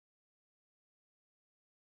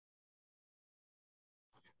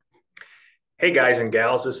Hey guys and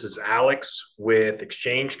gals, this is Alex with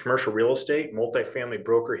Exchange Commercial Real Estate, multifamily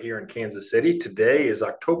broker here in Kansas City. Today is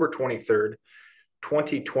October 23rd,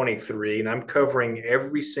 2023, and I'm covering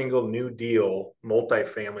every single new deal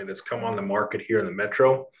multifamily that's come on the market here in the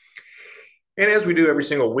metro. And as we do every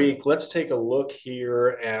single week, let's take a look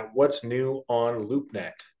here at what's new on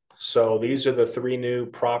LoopNet. So these are the three new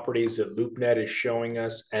properties that LoopNet is showing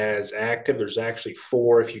us as active. There's actually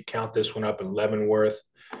four if you count this one up in Leavenworth.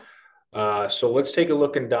 So let's take a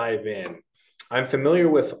look and dive in. I'm familiar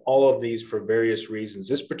with all of these for various reasons.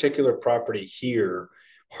 This particular property here,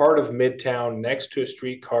 heart of Midtown, next to a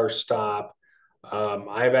streetcar stop.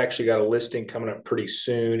 I've actually got a listing coming up pretty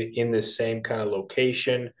soon in this same kind of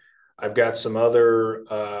location. I've got some other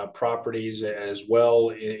properties as well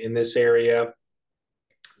in this area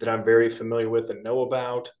that I'm very familiar with and know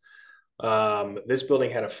about. This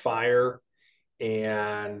building had a fire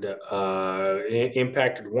and it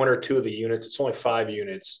impacted one or two of the units. It's only 5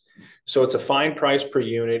 units. So it's a fine price per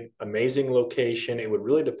unit, amazing location. It would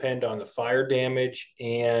really depend on the fire damage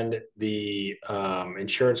and the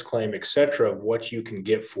insurance claim, et cetera, of what you can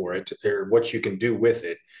get for it or what you can do with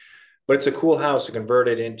it. But it's a cool house to convert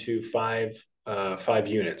it into five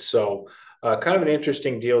units. So kind of an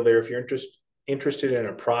interesting deal there. If you're interested in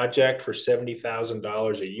a project for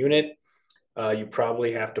 $70,000 a unit, you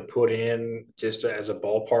probably have to put in, just as a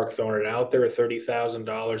ballpark, throwing it out there,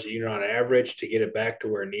 $30,000 a unit on average to get it back to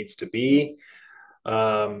where it needs to be.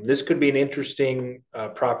 This could be an interesting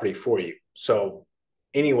property for you. So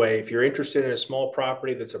anyway, if you're interested in a small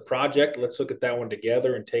property that's a project, let's look at that one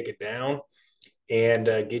together and take it down and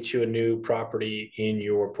get you a new property in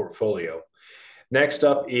your portfolio. Next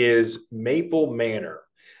up is Maple Manor.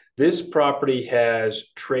 This property has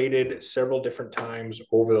traded several different times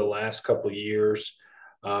over the last couple of years.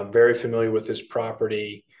 Very familiar with this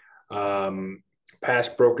property.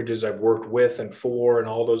 Past brokerages I've worked with and for and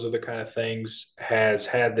all those other kind of things has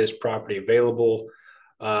had this property available.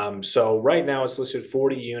 So right now it's listed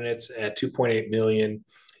 40 units at 2.8 million.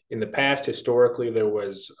 In the past, historically, there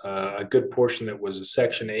was a good portion that was a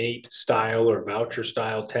Section 8 style or voucher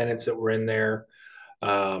style tenants that were in there.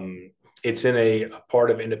 It's in a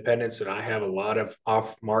part of Independence that I have a lot of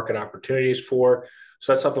off-market opportunities for.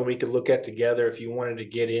 So that's something we could look at together if you wanted to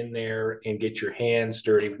get in there and get your hands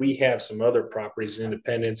dirty. We have some other properties in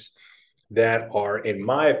Independence that are, in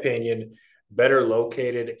my opinion, better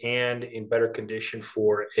located and in better condition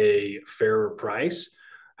for a fairer price.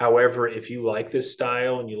 However, if you like this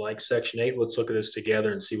style and you like Section 8, let's look at this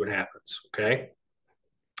together and see what happens, okay?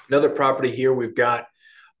 Another property here we've got,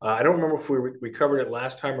 I don't remember if we covered it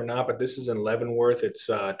last time or not, but this is in Leavenworth. It's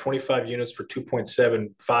 25 units for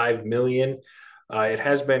 2.75 million. It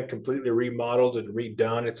has been completely remodeled and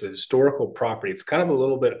redone. It's a historical property. It's kind of a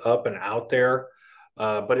little bit up and out there,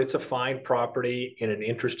 but it's a fine property in an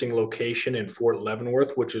interesting location in Fort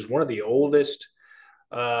Leavenworth, which is one of the oldest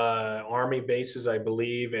Army bases, I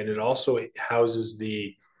believe, and it also houses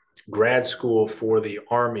the grad school for the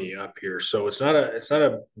Army up here. So it's not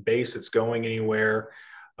a base that's going anywhere.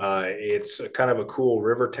 It's a kind of a cool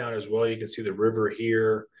river town as well. You can see the river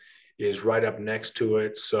here is right up next to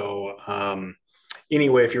it. So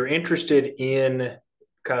anyway, if you're interested in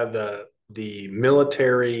kind of the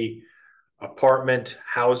military apartment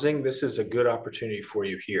housing, this is a good opportunity for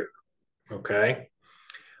you here. Okay.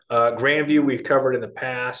 Grandview we've covered in the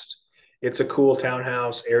past. It's a cool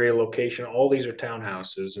townhouse area location. All these are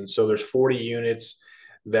townhouses, and so there's 40 units.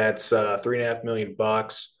 That's $3.5 million.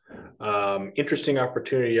 Interesting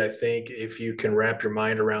opportunity, I think, if you can wrap your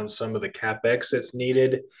mind around some of the capex that's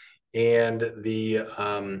needed and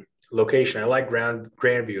the location. I like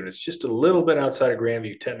Grandview, and it's just a little bit outside of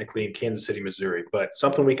Grandview, technically in Kansas City, Missouri, but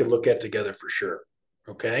something we could look at together for sure.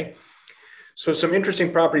 Okay. So some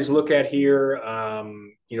interesting properties to look at here.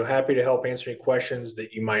 Happy to help answer any questions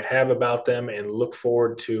that you might have about them and look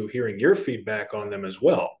forward to hearing your feedback on them as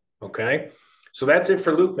well. Okay. So that's it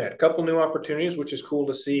for LoopNet. A couple new opportunities, which is cool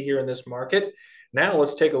to see here in this market. Now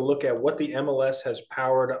let's take a look at what the MLS has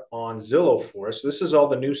powered on Zillow for us. This is all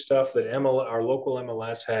the new stuff that our local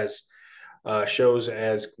MLS has shows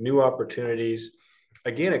as new opportunities.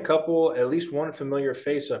 Again, at least one familiar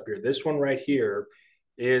face up here. This one right here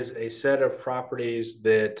is a set of properties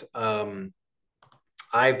that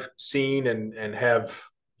I've seen and have,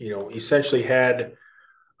 essentially had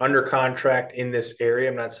under contract in this area.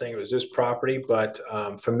 I'm not saying it was this property, but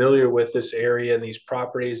familiar with this area and these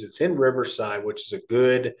properties. It's in Riverside, which is a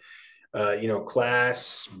good,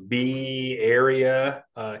 Class B area,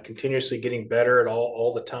 continuously getting better at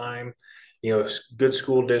all the time. Good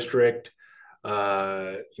school district.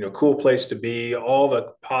 Cool place to be. All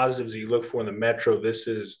the positives you look for in the metro. This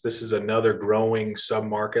is another growing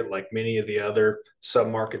submarket, like many of the other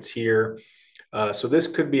submarkets here. So this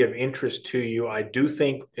could be of interest to you. I do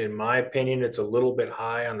think, in my opinion, it's a little bit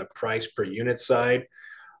high on the price per unit side.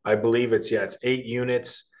 I believe it's 8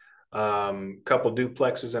 units, couple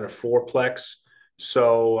duplexes and a fourplex.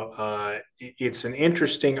 So it's an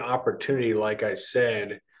interesting opportunity. Like I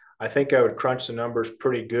said, I think I would crunch the numbers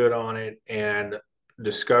pretty good on it and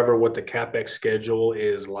discover what the CapEx schedule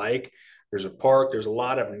is like. There's a park. There's a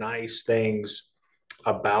lot of nice things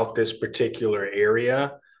about this particular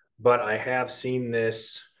area, but I have seen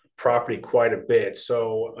this property quite a bit.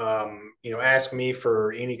 So, ask me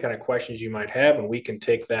for any kind of questions you might have, and we can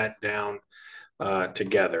take that down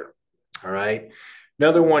together. All right.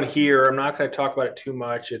 Another one here. I'm not going to talk about it too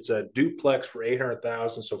much. It's a duplex for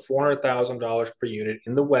 800,000, so $400,000 per unit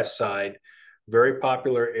in the West Side. Very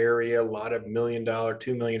popular area. A lot of $1 million,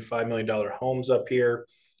 $2 million, $5 million homes up here.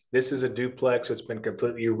 This is a duplex. It's been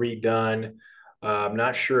completely redone. I'm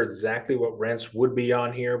not sure exactly what rents would be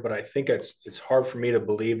on here, but I think it's hard for me to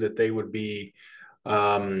believe that they would be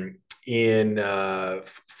in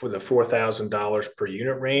for the $4,000 per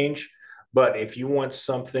unit range. But if you want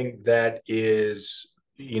something that is,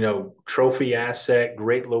 trophy asset,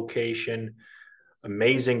 great location,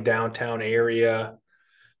 amazing downtown area,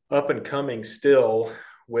 up and coming still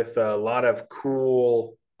with a lot of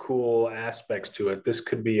cool aspects to it, this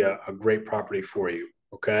could be a great property for you.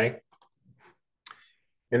 Okay.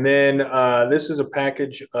 And then this is a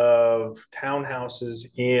package of townhouses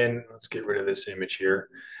let's get rid of this image here.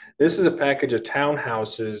 This is a package of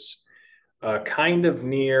townhouses kind of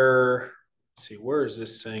near, let's see, where is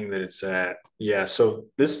this saying that it's at? Yeah, so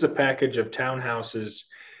this is a package of townhouses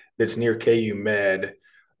that's near KU Med.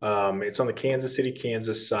 It's on the Kansas City,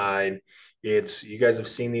 Kansas side. You guys have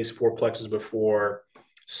seen these fourplexes before.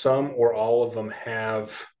 Some or all of them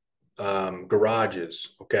have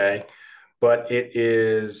garages, okay? But it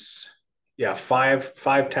is, yeah, five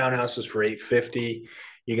townhouses for 850.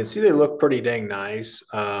 You can see they look pretty dang nice.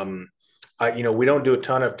 We don't do a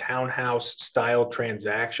ton of townhouse style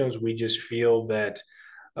transactions. We just feel that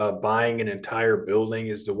buying an entire building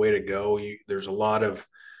is the way to go. There's a lot of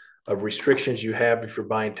restrictions you have if you're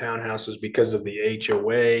buying townhouses because of the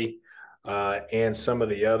HOA and some of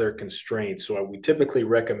the other constraints. So we typically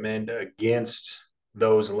recommend against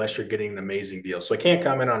those unless you're getting an amazing deal. So I can't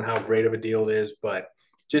comment on how great of a deal it is, but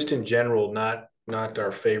just in general, not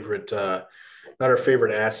our favorite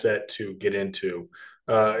asset to get into.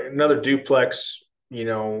 Another duplex,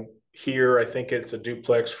 here I think it's a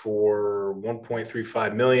duplex for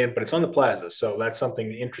 1.35 million, but it's on the plaza, so that's something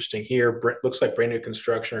interesting here. Looks like brand new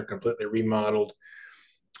construction or completely remodeled.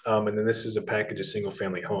 And then this is a package of single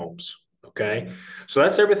family homes. Okay. So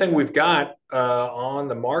that's everything we've got on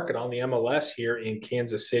the market on the MLS here in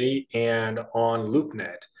Kansas City and on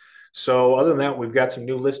LoopNet. So other than that, we've got some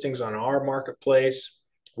new listings on our marketplace,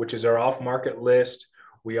 which is our off market list.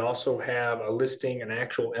 We also have a listing, an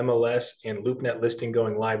actual MLS and LoopNet listing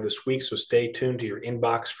going live this week. So stay tuned to your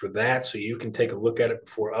inbox for that so you can take a look at it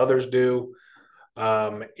before others do.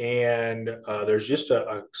 There's just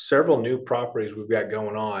several new properties we've got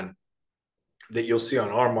going on that you'll see on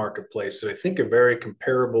our marketplace that I think are very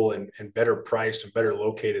comparable and better priced and better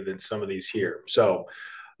located than some of these here. So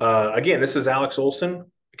again, this is Alex Olson,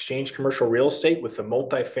 Exchange Commercial Real Estate with the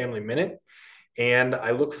Multifamily Minute. And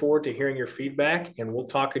I look forward to hearing your feedback, and we'll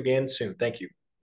talk again soon. Thank you.